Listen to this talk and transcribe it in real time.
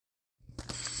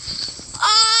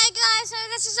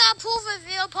this is our pool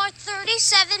reveal, part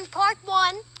 37, part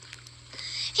 1.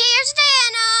 Here's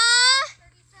Dana.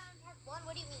 37, part 1?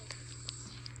 What do you mean?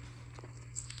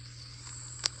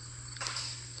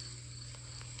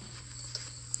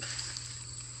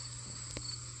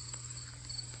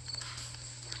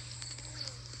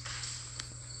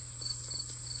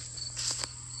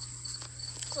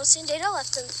 Listen, Dana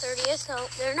left on the 30th, so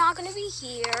they're not going to be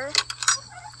here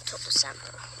until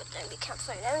December. But then we can't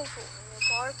find any pool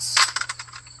reveal parts.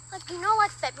 Like, you know,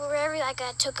 like February, like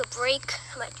I took a break.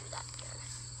 I might do that again.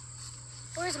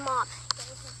 Where's Mom?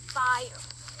 Getting fire.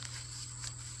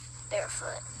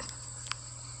 Barefoot.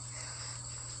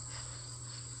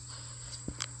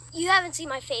 You haven't seen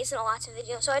my face in lots of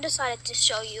videos, so I decided to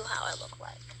show you how I look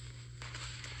like.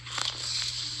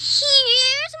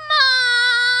 Here's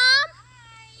Mom!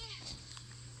 Hi.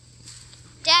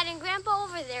 Dad and Grandpa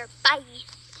over there. Bye.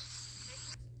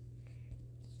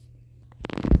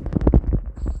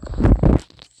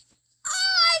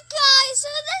 Alright guys, so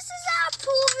this is our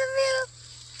pool review.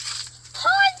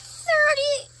 Part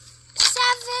 37,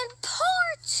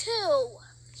 part 2.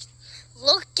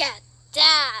 Look at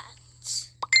that.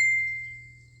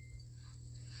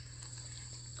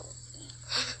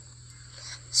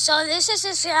 So this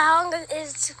is how long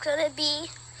it's going to be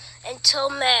until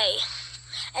May.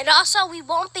 And also, we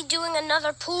won't be doing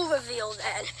another pool reveal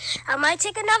then. I might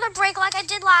take another break like I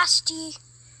did last year.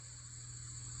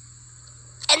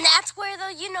 And that's where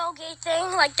the, you know, gate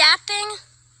thing, like that thing.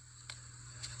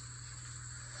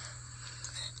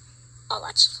 Oh,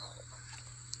 that's...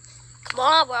 Come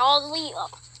on, we're all the leaf. Oh.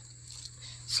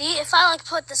 See, if I, like,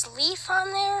 put this leaf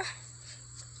on there.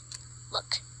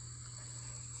 Look.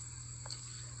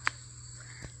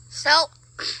 So...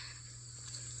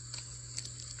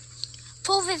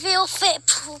 Pool reveal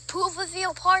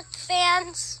part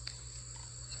fans,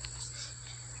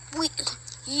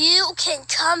 you can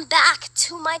come back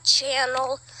to my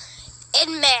channel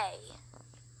in May.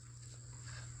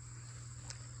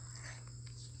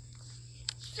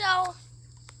 So,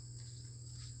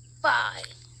 bye.